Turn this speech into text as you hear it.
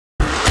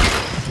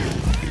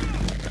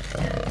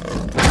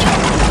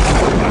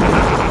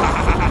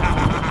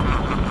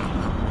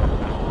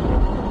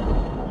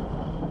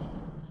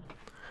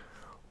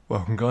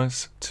Welcome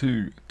guys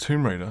to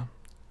Tomb Raider,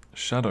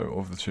 Shadow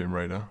of the Tomb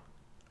Raider,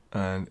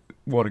 and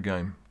what a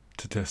game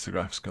to test the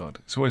graphics card.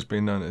 It's always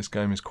been known that this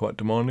game is quite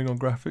demanding on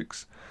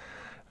graphics,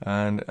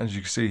 and as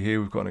you can see here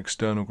we've got an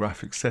external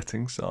graphics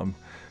settings that I'm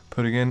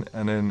putting in,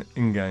 and then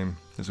in-game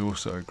there's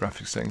also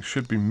graphics settings,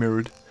 should be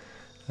mirrored,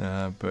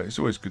 but it's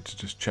always good to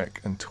just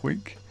check and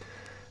tweak.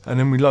 And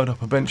then we load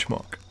up a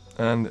benchmark,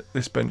 and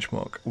this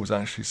benchmark was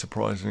actually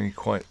surprisingly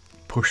quite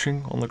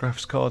pushing on the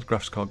graphics card.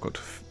 Graphics card got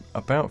to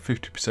about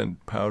 50%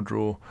 power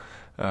draw,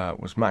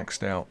 was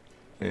maxed out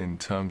in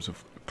terms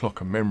of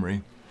clock and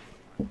memory,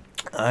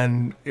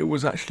 and it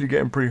was actually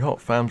getting pretty hot.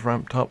 Fans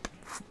ramped up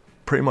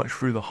pretty much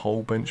through the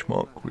whole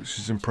benchmark, which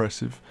is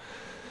impressive.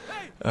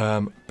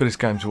 But this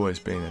game's always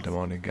been a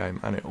demanding game,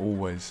 and it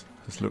always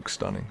has looked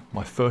stunning.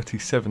 My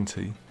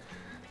 3070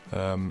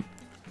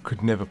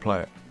 could never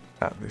play it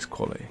at this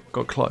quality.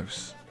 Got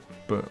close,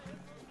 but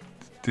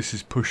this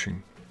is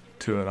pushing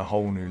to a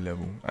whole new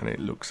level, and it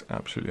looks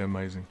absolutely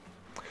amazing.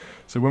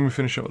 So when we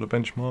finish up with the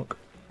benchmark,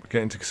 we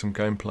get into some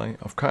gameplay.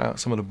 I've cut out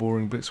some of the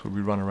boring bits where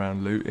we run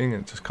around looting,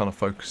 and it just kind of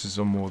focuses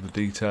on more of the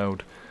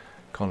detailed,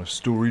 kind of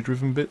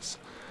story-driven bits.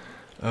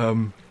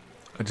 It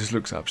just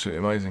looks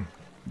absolutely amazing,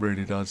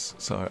 really does.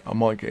 So I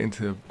might get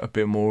into a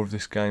bit more of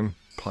this game,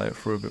 play it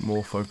through a bit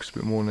more, focus a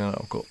bit more now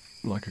that I've got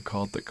like a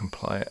card that can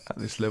play it at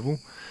this level.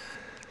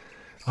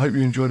 I hope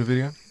you enjoyed the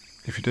video.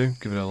 If you do,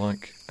 give it a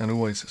like, and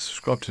always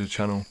subscribe to the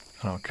channel,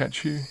 and I'll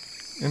catch you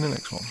in the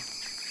next one.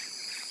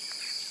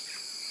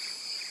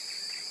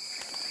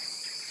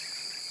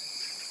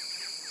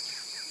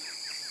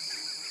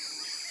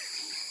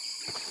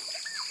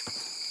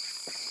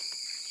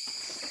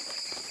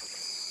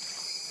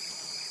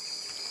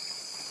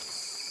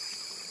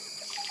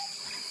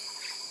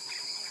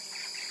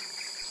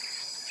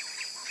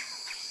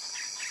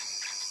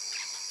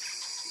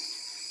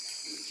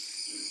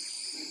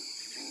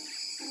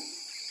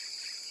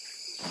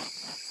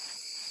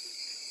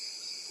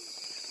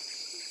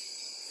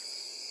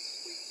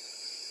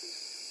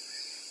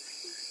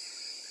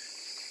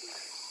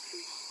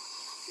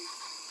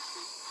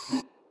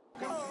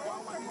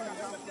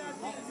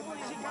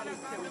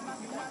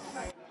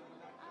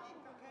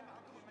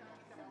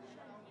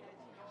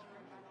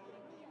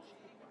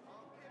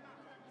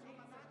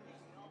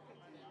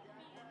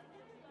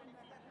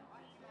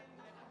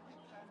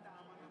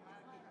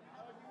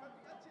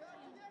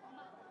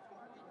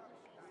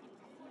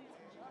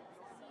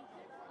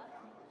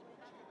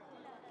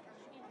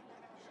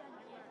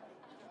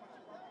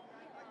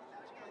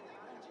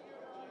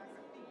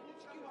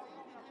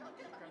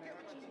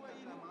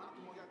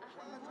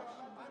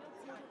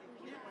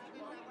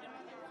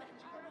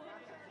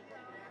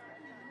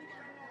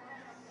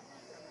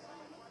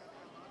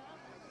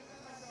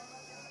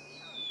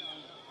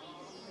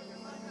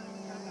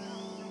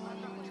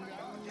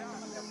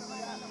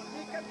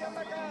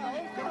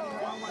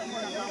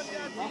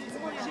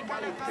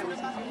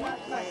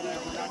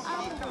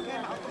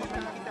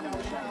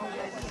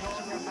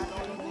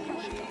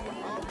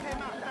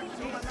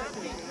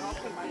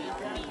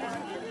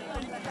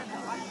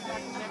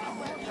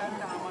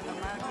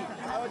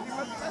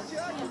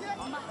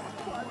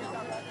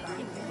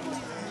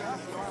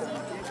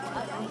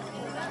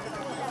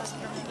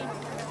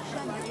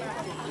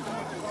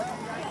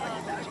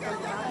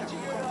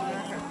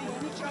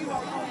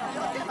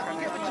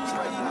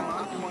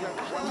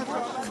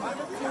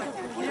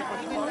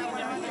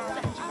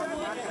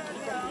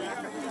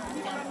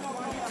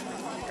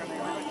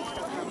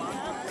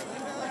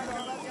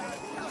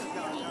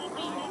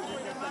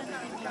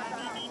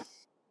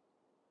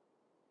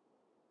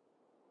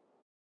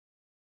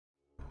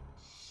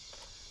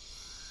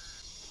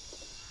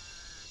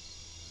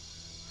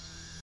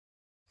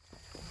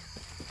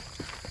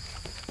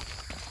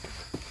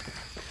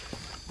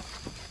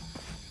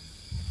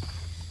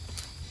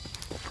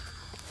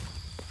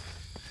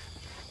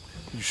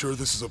 You sure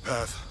this is a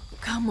path?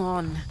 Come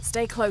on,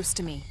 stay close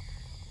to me.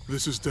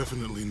 This is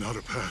definitely not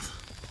a path.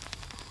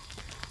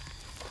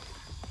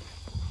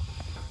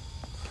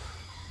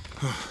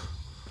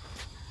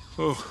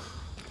 Oh.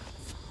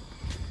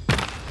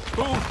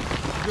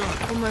 Oh,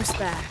 God. Almost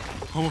there.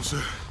 Almost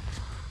there.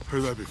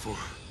 Heard that before.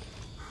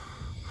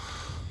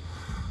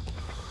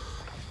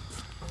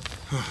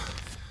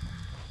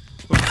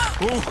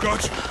 Oh,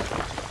 gotcha.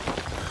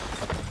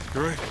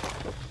 You right?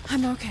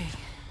 I'm okay.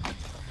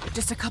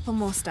 Just a couple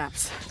more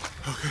steps.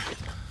 Okay.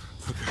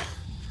 Okay.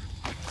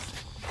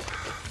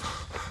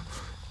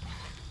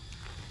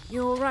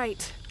 You're all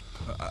right.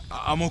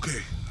 I'm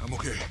okay. I'm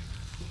okay.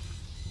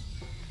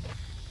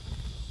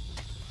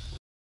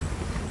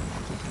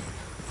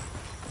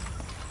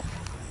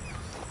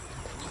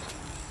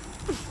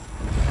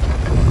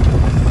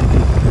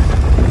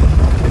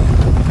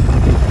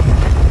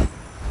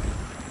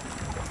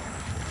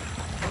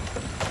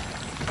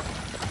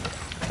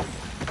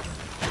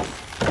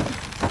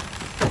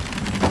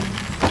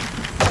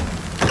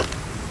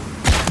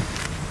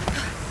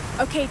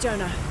 Okay,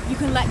 Jonah, you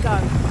can let go.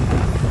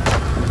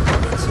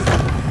 That's it.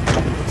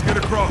 Let's get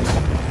across.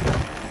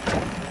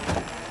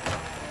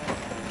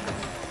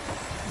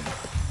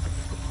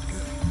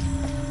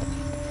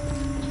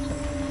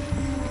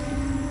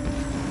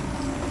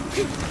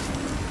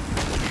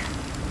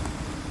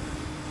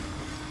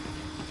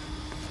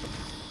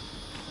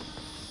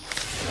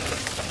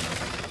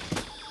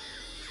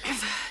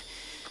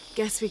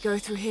 Guess we go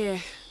through here.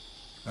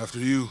 After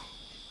you.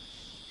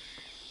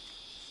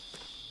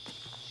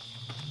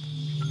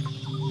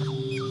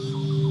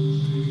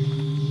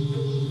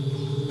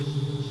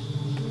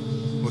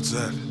 What's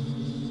that?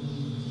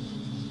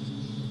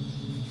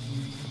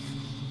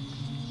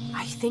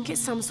 I think it's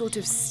some sort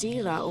of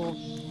stealer or...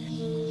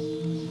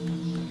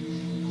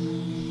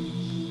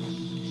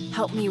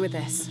 Help me with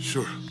this.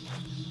 Sure.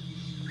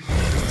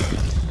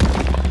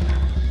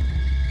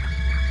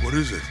 What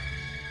is it?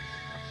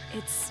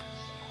 It's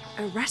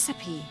a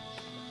recipe.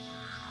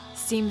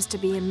 Seems to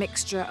be a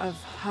mixture of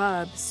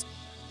herbs.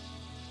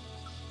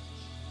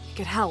 It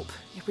could help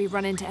if we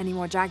run into any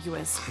more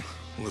jaguars.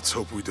 Let's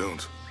hope we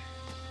don't.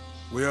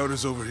 Way out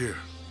is over here.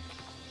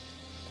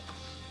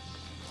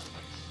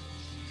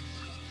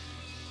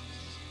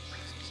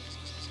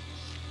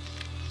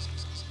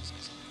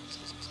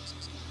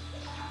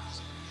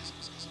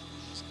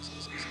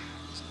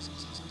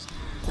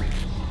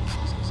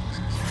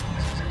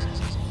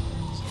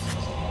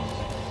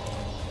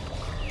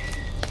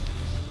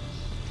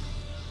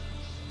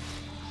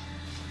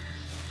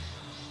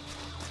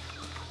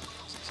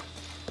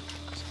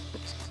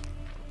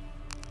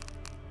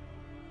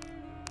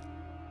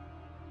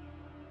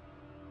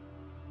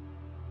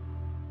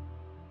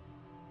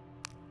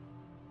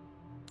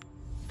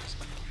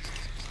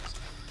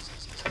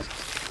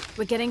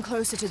 We're getting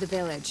closer to the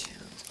village.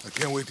 I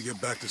can't wait to get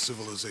back to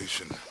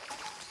civilization.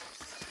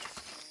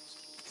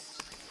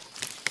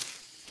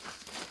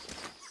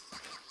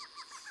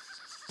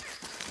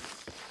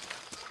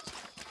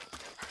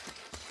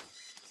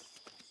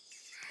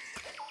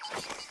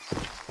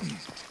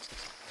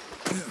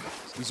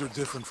 These are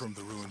different from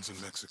the ruins in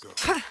Mexico.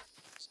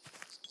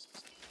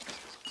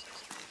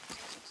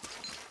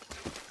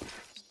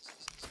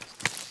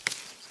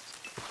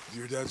 Did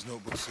your dad's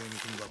notebook say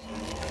anything about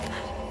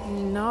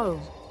Peru?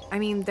 No. I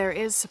mean, there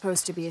is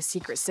supposed to be a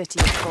secret city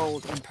of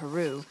gold in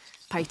Peru.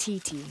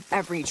 Paititi.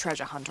 Every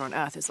treasure hunter on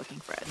Earth is looking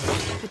for it.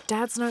 But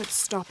Dad's notes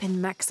stop in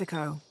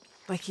Mexico.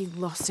 Like he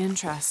lost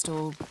interest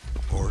or...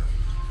 Or?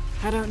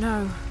 I don't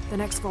know. The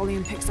next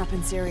volume picks up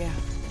in Syria.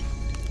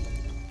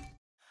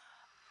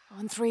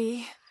 On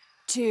 3,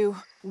 2,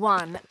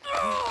 1.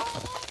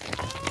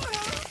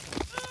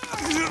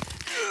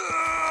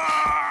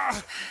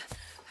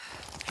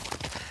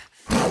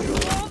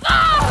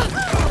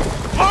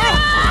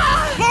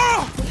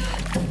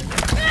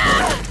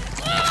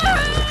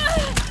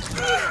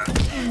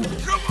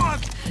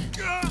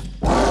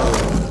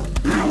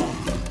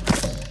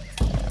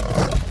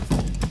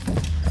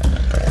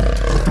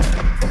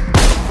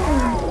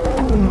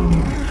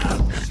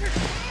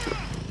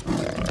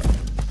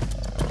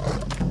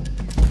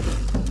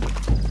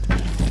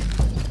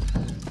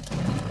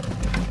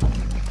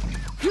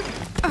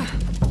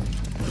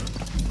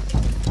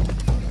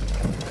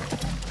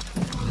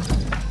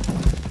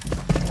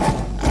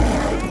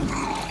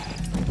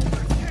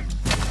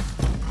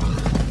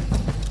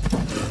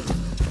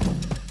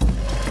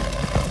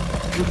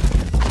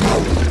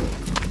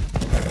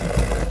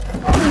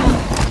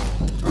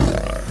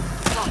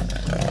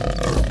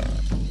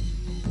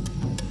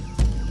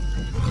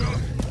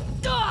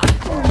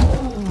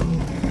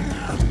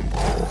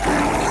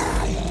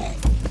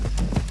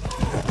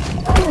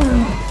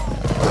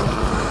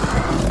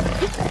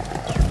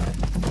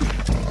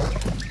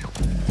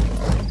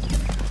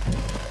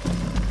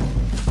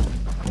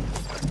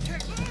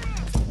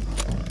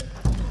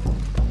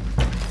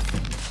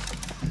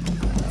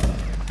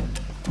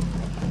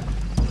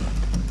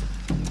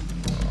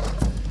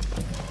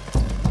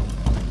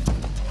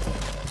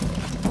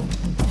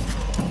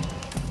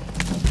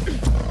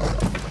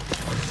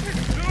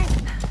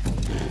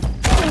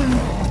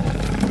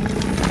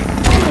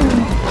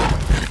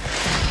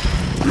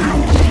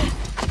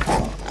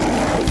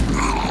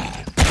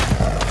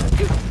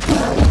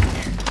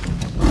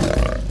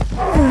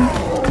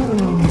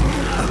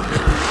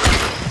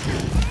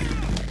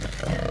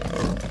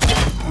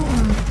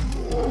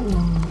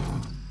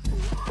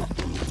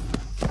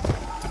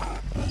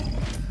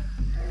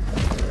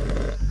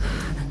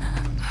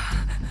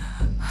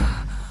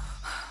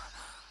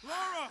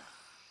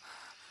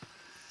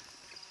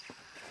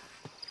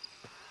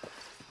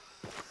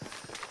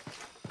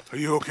 Are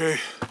you okay?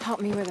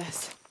 Help me with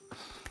this.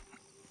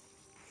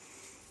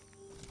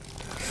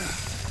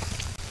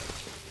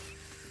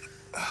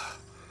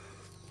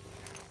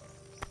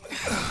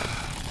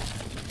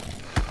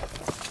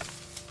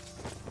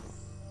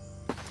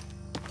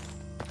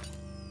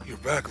 Your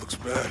back looks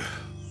bad.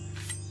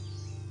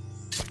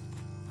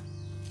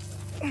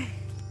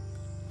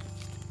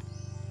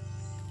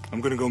 I'm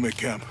gonna go make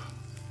camp.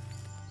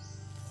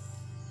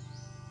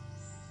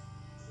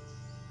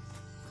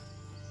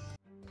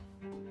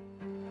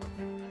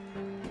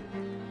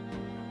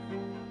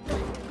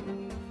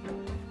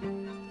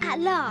 At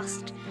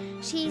last,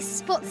 she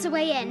spots a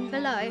way in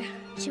below.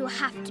 She will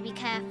have to be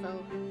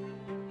careful.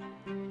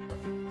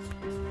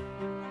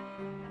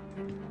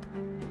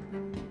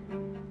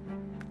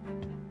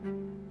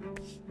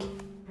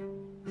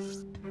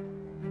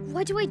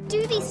 Why do I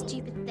do these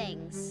stupid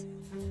things?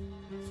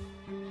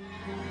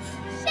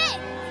 Shit!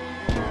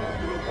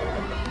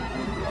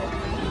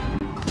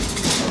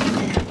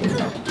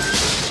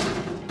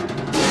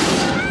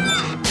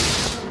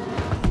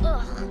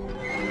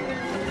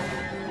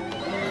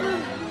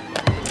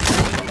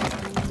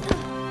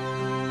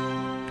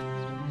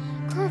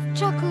 Croft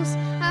chuckles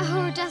at her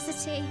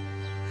audacity.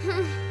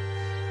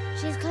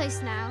 She's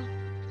close now.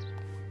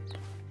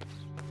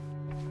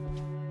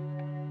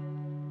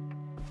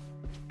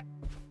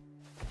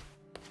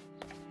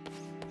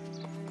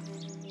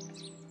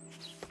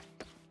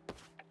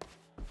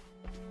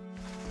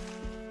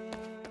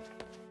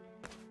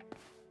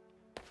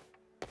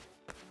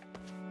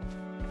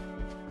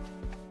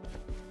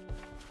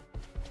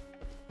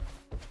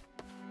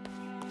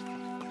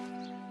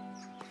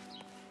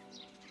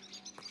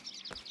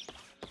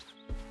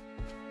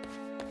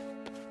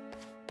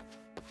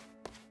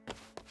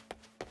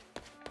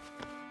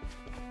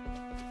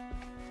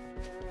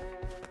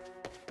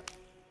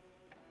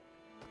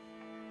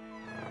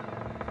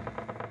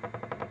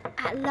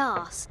 At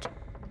last,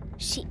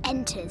 she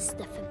enters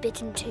the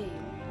Forbidden Tomb.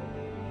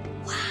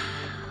 Wow!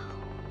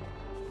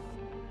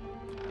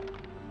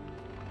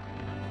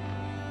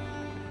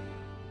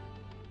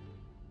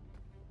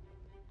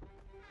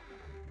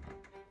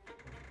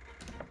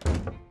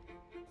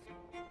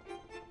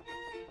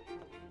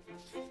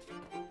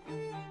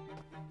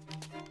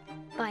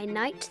 By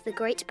night, the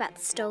great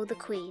bat stole the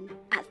queen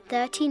at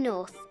 30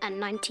 north and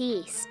 90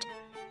 east.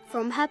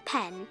 From her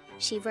pen,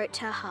 she wrote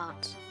her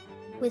heart.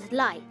 With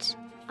light,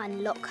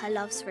 unlock her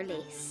love's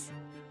release.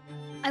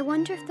 I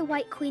wonder if the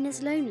White Queen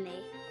is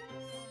lonely.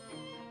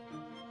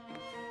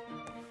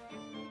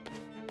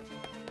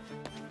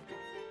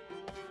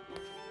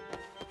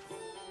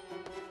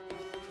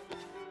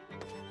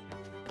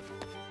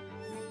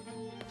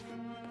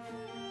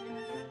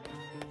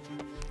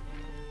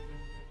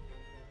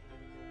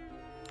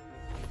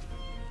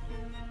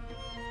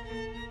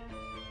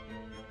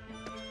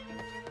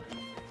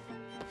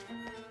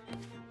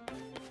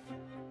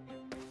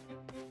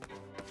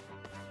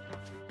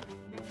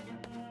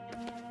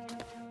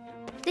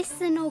 This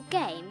is an old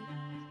game.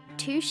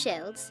 2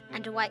 shields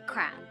and a white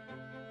crown.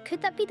 Could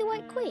that be the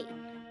White Queen?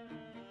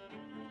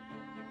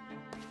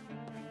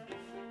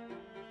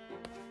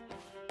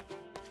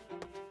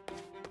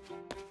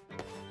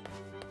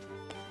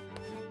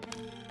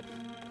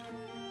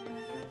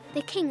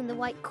 The king and the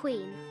White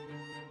Queen.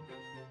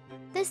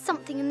 There's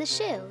something in the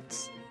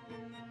shields.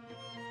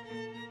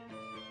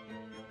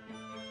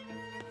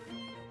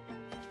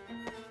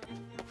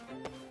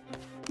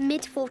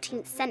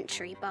 Mid-14th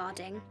century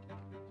barding.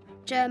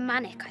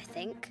 Germanic, I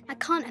think. I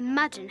can't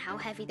imagine how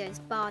heavy those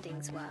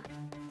bardings were.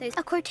 There's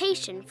a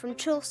quotation from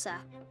Chaucer.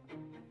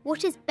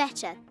 What is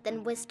better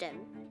than wisdom?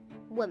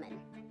 Woman.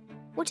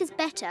 What is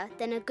better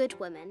than a good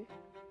woman?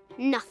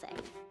 Nothing.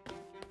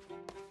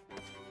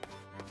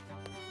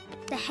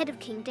 The head of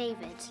King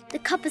David. The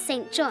cup of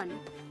St. John.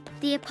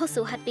 The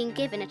apostle had been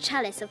given a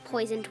chalice of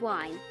poisoned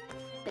wine,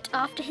 but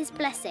after his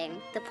blessing,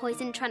 the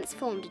poison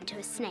transformed into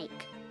a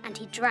snake, and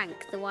he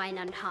drank the wine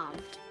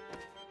unharmed.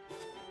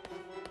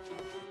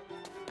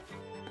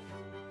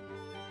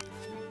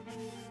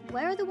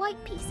 Where are the white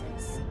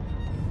pieces?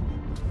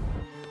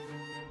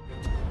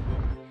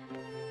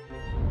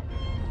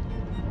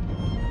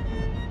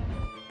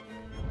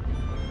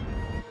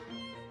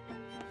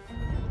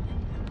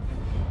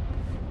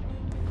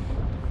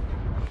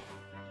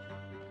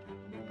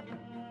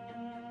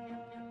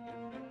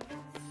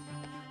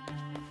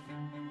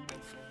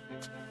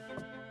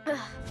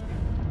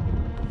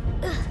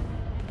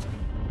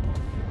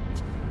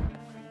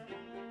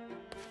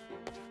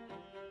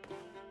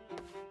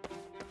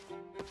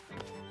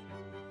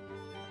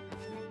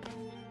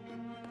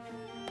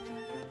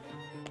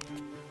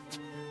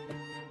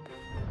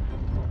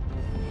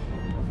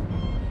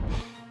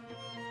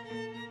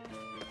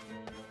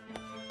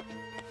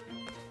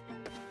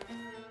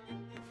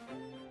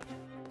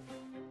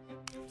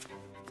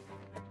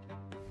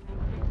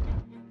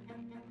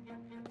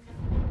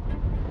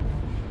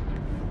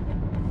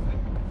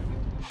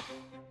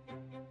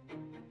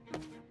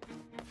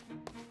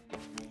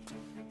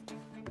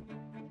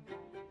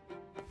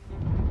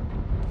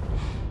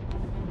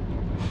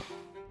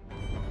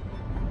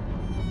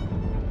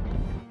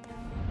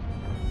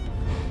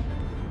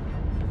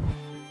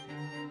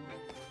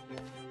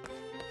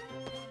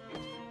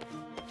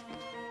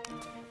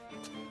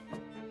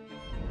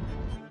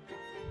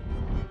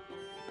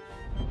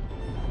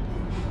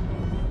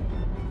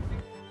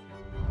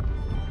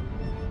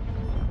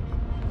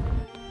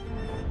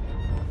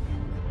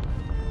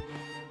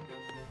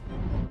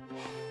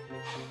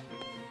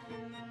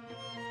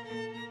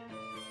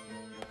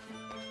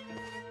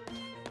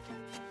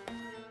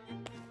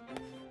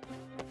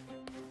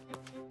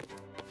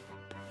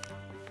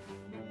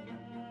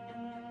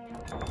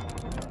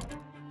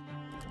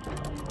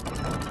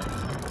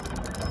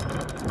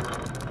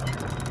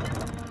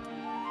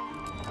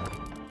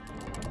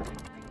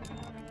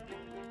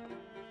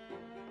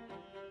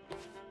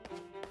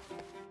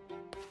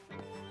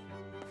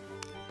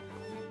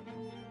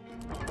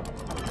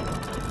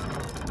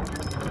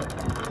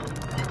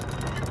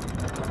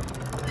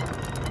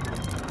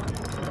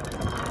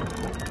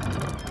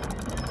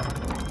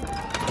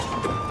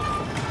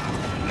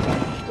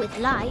 With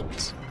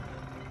light,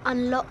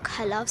 unlock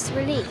her love's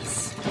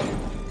release.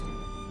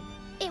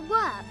 It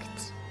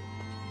worked.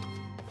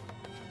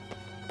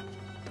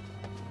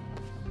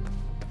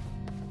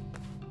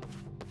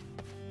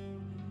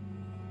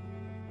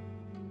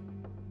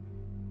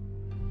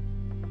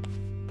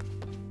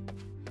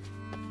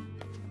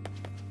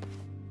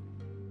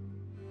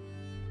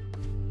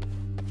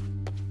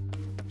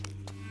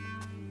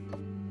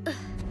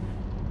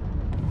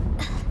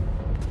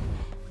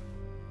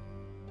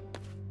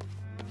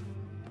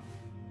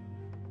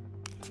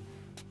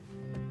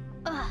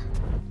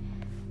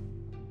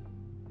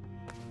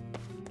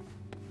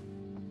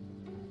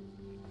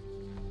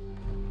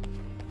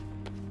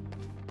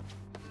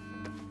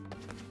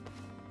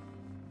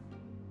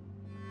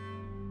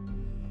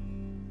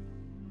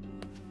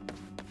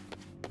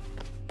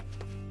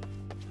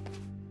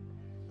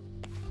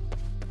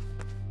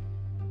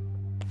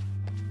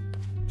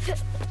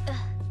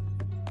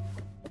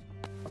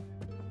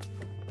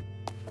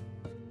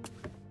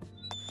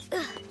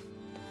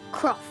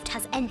 Croft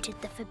has entered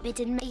the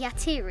forbidden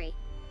Yatiri,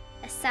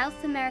 a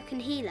South American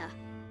healer.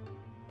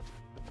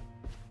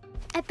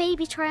 A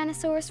baby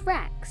Tyrannosaurus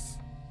Rex.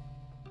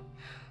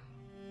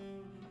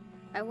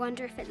 I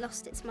wonder if it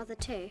lost its mother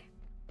too.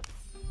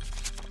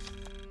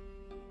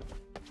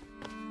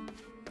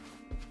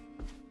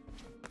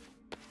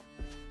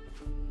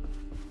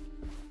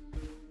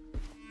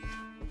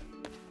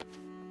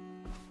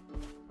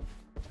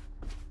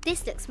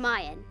 This looks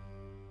Mayan.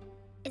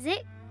 Is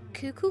it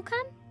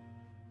Kukulkan?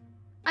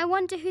 I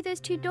wonder who those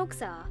two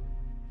dogs are.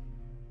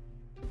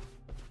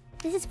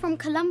 This is from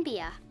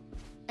Colombia.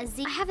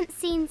 I haven't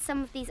seen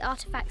some of these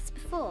artifacts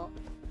before.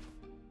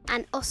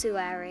 An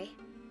ossuary.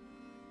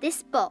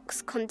 This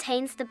box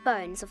contains the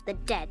bones of the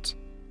dead.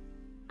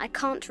 I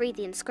can't read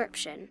the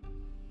inscription.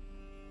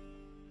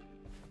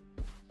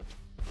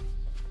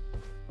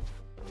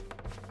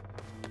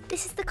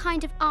 This is the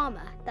kind of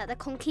armour that the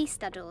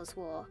conquistadors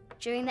wore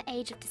during the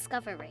Age of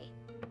Discovery.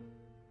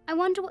 I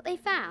wonder what they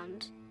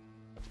found.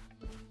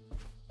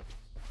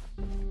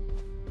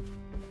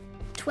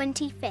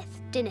 25th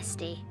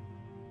Dynasty.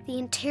 The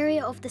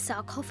interior of the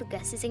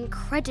sarcophagus is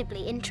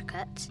incredibly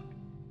intricate.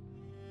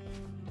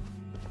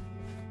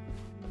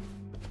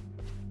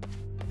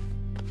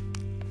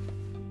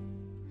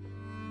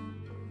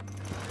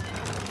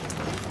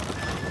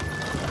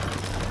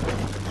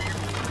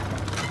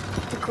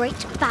 The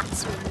great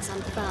bat's wings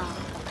unfurl.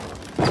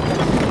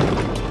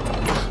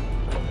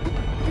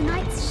 The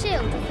knight's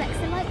shield reflects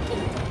the light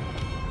beam.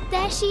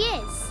 There she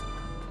is!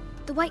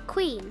 The White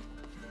Queen.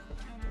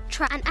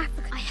 An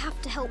Africa. I have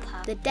to help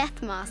her. The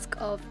death mask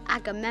of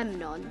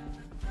Agamemnon,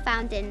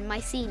 found in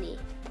Mycenae.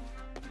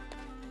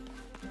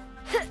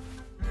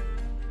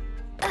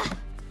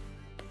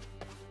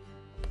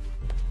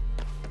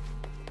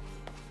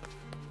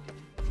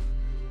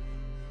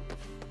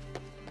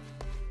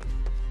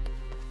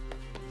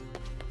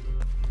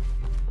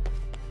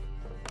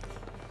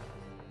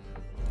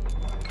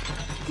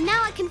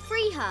 Now I can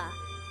free her.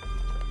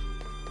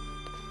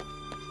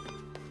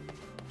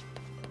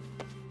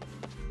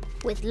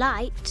 With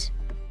light,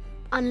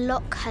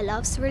 unlock her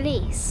love's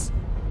release.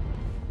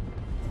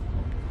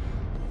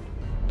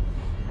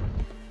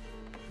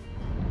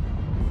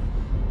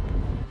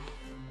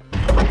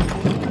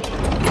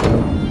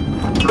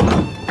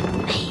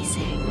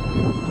 Amazing.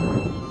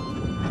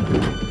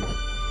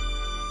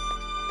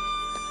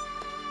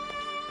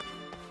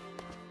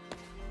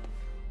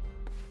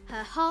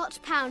 Her heart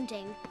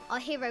pounding, our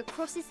hero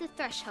crosses the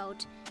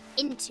threshold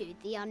into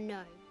the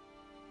unknown.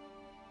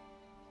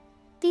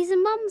 These are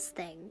Mum's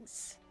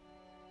things.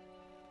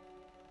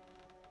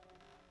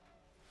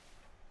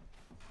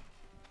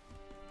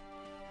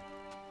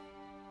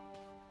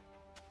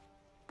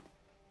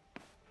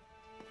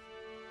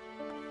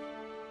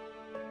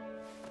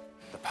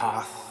 The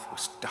path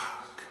was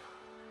dark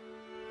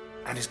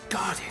and is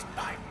guarded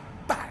by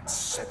bats,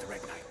 said the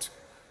Red Knight.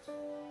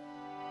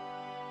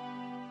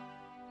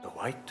 The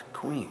White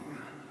Queen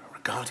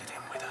regarded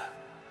him with a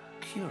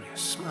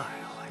curious smile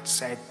and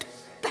said,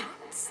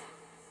 Bats!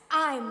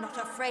 I'm not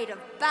afraid of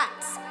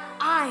bats.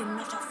 I'm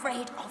not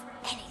afraid of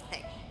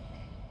anything.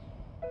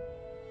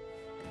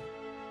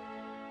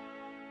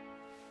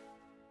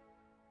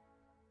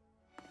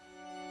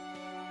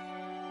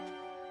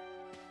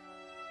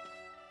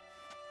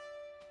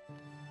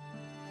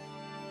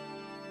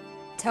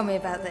 Tell me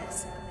about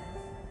this.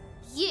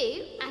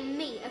 You and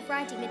me are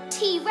riding a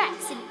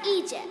T-Rex in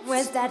Egypt.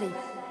 Where's Daddy?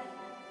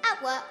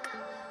 At work.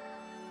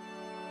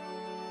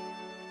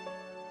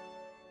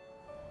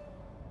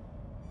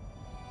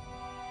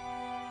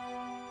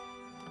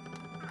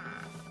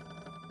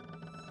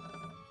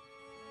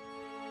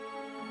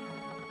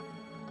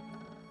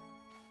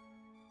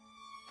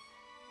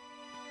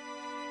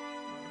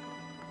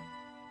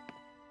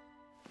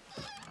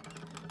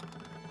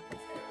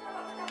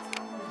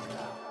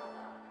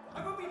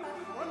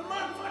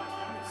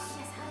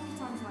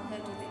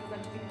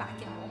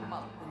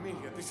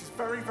 This is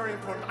very, very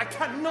important. I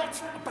cannot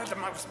abandon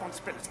my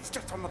responsibilities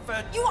just on the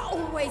verge. You are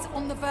always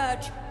on the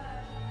verge.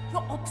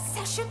 Your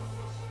obsession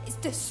is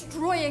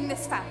destroying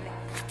this family.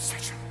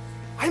 Obsession.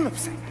 I'm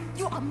upset.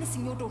 You are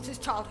missing your daughter's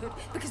childhood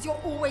because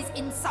you're always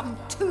in some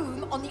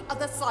tomb on the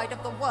other side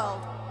of the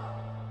world.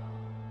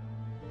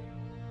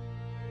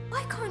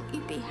 Why can't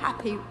you be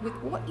happy with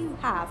what you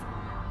have?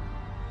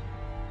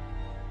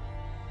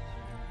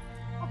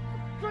 Oh, for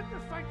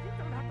goodness sake, you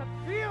don't have to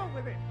deal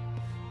with it.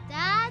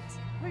 Dad?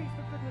 Please,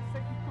 for goodness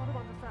sake, you've got to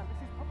understand. This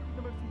is probably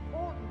the most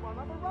important one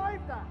I've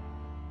arrived at.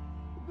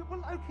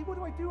 Well, okay,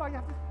 what do? I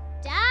have to...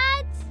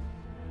 Dad?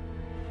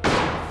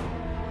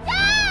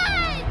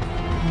 Dad!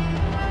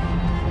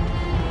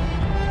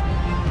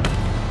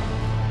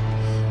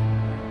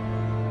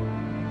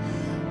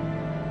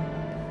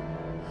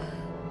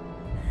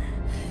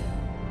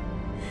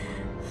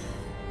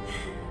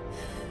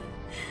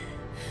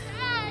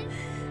 Dad!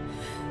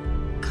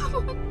 Come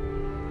on.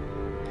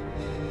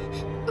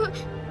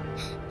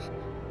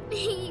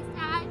 Please,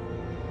 Dad.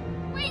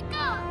 Wake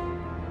up.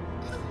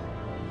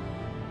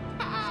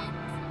 Dad.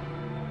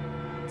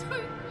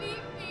 Don't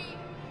leave me.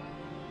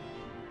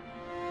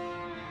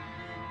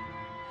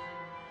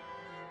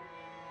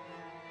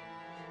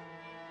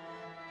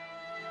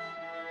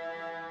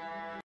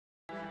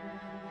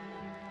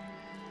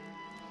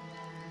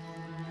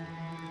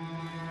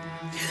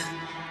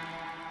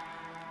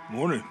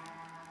 Morning.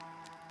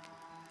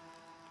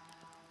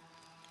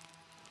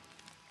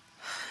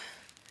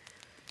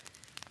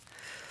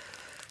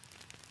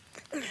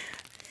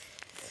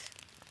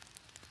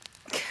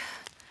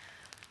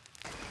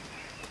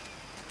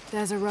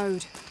 There's a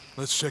road.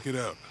 Let's check it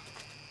out.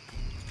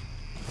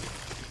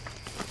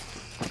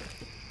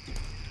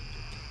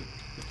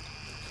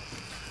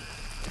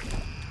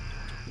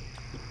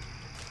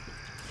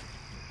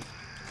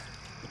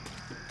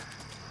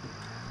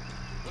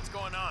 What's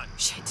going on?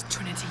 Shit,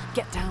 Trinity,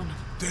 get down.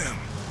 Damn.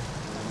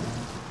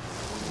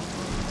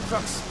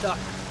 Truck's stuck.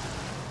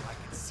 I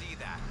can see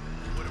that.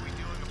 What are we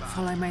doing about it?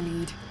 Follow my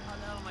lead. How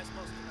the hell am I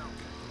supposed to know?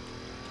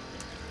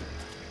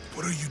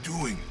 What are you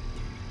doing?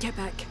 Get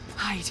back.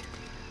 Hide.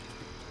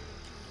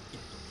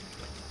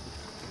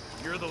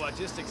 You're the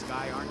logistics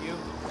guy, aren't you?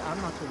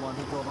 I'm not the one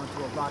who drove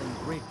onto a rotting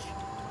bridge.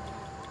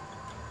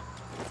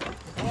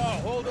 Oh,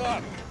 hold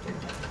up.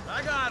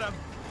 I got him.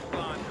 Hold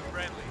on, they're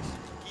friendlies.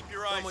 Keep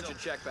your eyes Someone should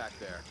check back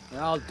there.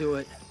 I'll do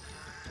it.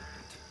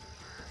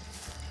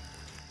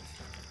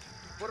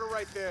 Put her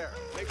right there.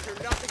 Make sure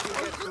nothing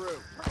can get through.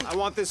 I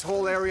want this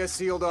whole area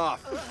sealed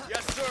off.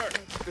 Yes, sir.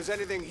 If there's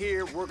anything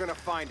here, we're gonna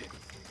find it.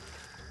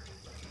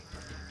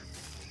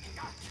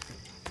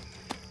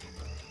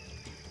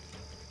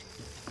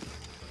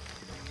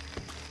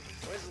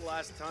 When's the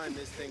last time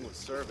this thing was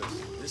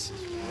serviced? This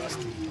is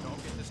rusty.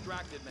 Don't get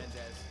distracted,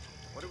 Mendez.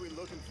 What are we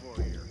looking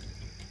for here?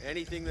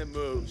 Anything that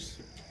moves.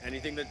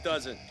 Anything that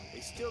doesn't.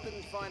 They still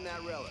didn't find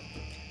that relic.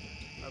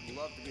 I'd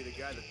love to be the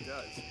guy that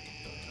does.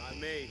 Not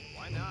me.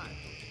 Why not?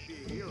 Be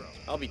a hero.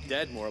 I'll be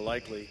dead more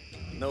likely.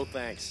 No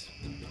thanks.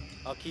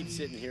 I'll keep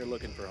sitting here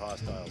looking for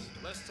hostiles.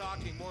 Less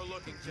talking, more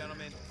looking,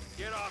 gentlemen.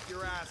 Get off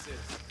your asses.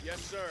 Yes,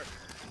 sir.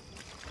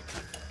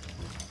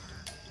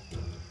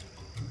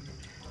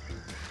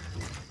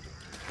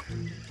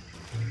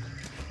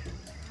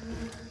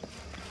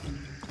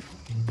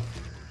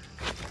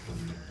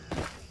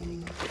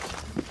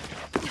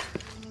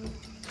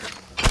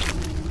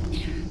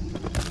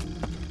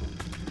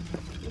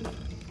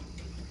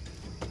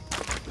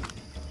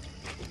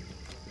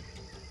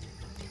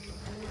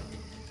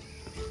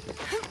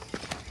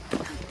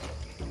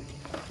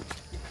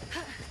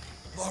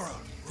 Laura,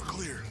 we're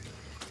clear.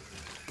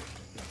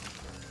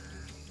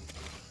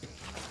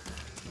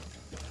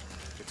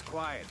 It's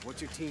quiet.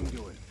 What's your team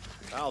doing?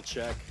 I'll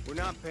check. We're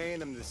not paying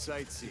them to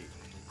sightsee.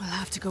 We'll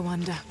have to go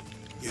under.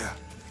 Yeah.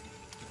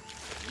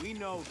 We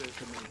know there's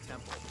the main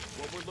temple.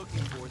 What we're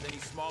looking for is any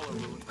smaller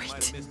ruins we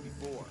might have missed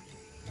before.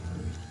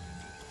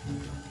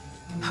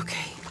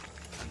 Okay.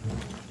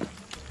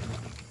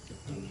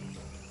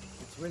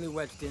 It's really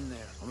wedged in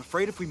there. I'm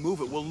afraid if we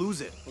move it, we'll lose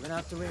it. We're gonna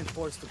have to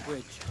reinforce the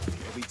bridge.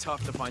 It'll be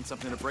tough to find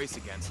something to brace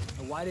against.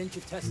 And why didn't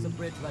you test the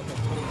bridge like I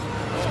told you?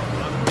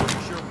 I'm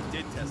pretty sure we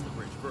did test the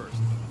bridge first.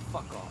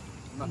 Fuck off.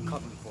 I'm not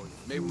covering for you.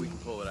 Maybe we can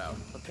pull it out.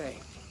 Okay,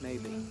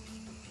 maybe.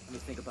 Let me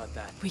think about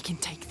that. We can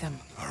take them.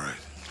 All right.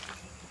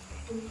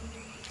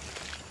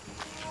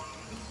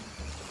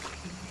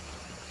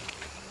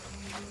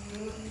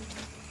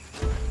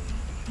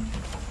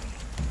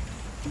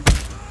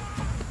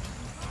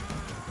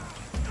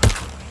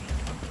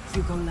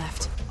 You go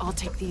left. I'll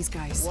take these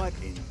guys. What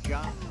in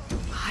God?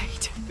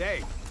 Hide.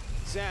 Dave,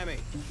 Sammy.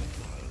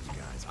 Those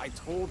guys. I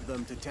told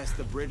them to test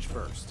the bridge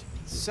first.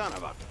 Son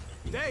of a...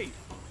 Dave!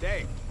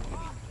 Dave!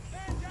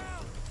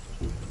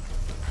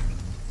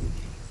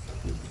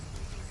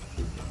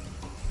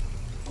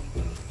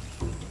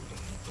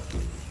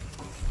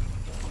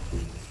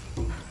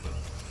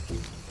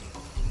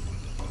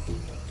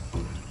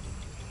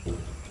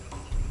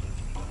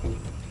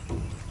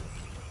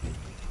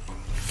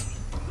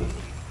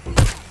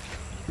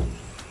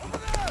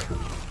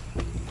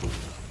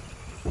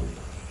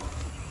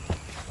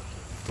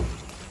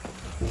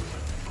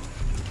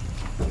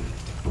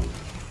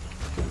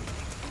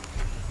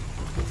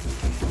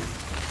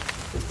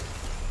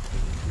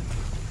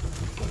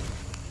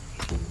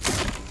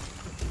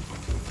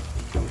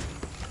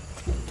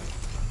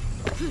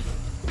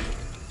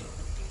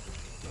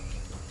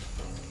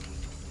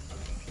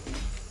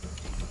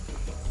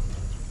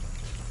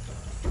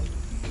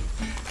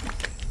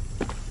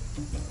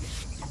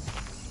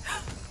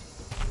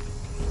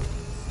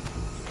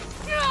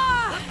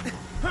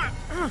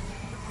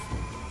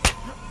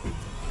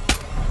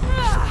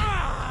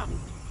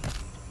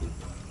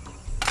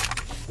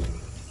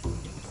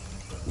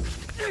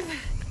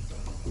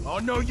 Oh,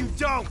 no, you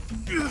don't!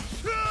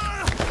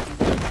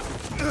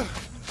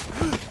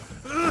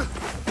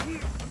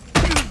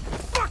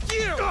 Fuck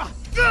you!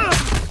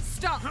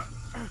 Stop!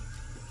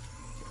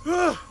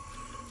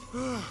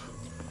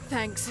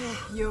 Thanks.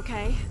 You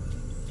okay?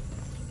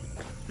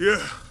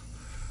 Yeah.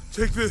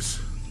 Take this.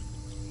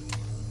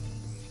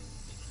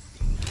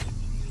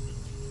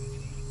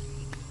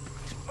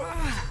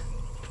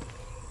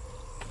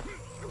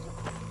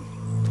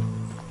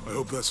 I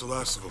hope that's the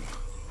last of them.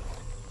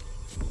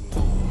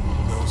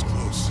 That was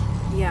close.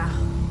 Yeah.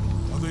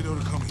 How'd they know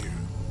to come here?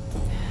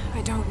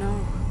 I don't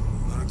know.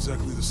 Not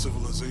exactly the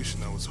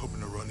civilization I was hoping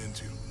to run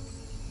into.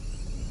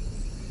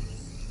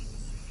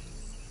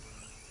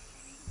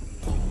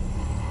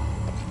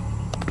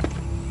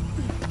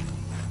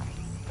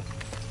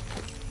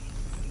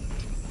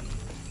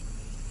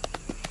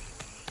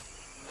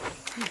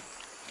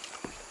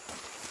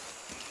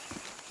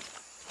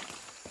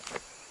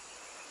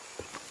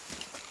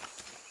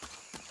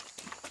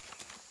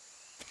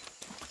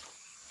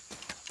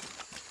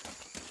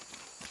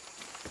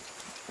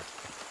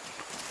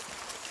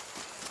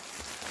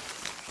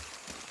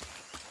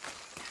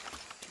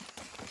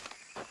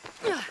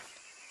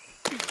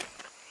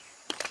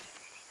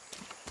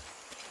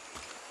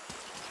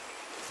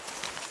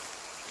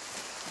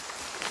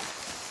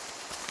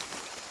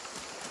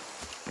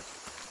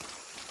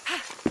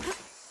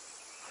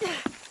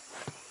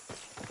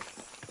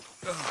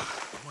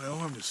 My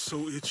arm is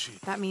so itchy.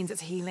 That means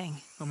it's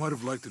healing. I might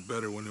have liked it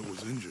better when it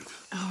was injured.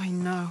 Oh, I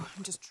know.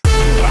 I'm just...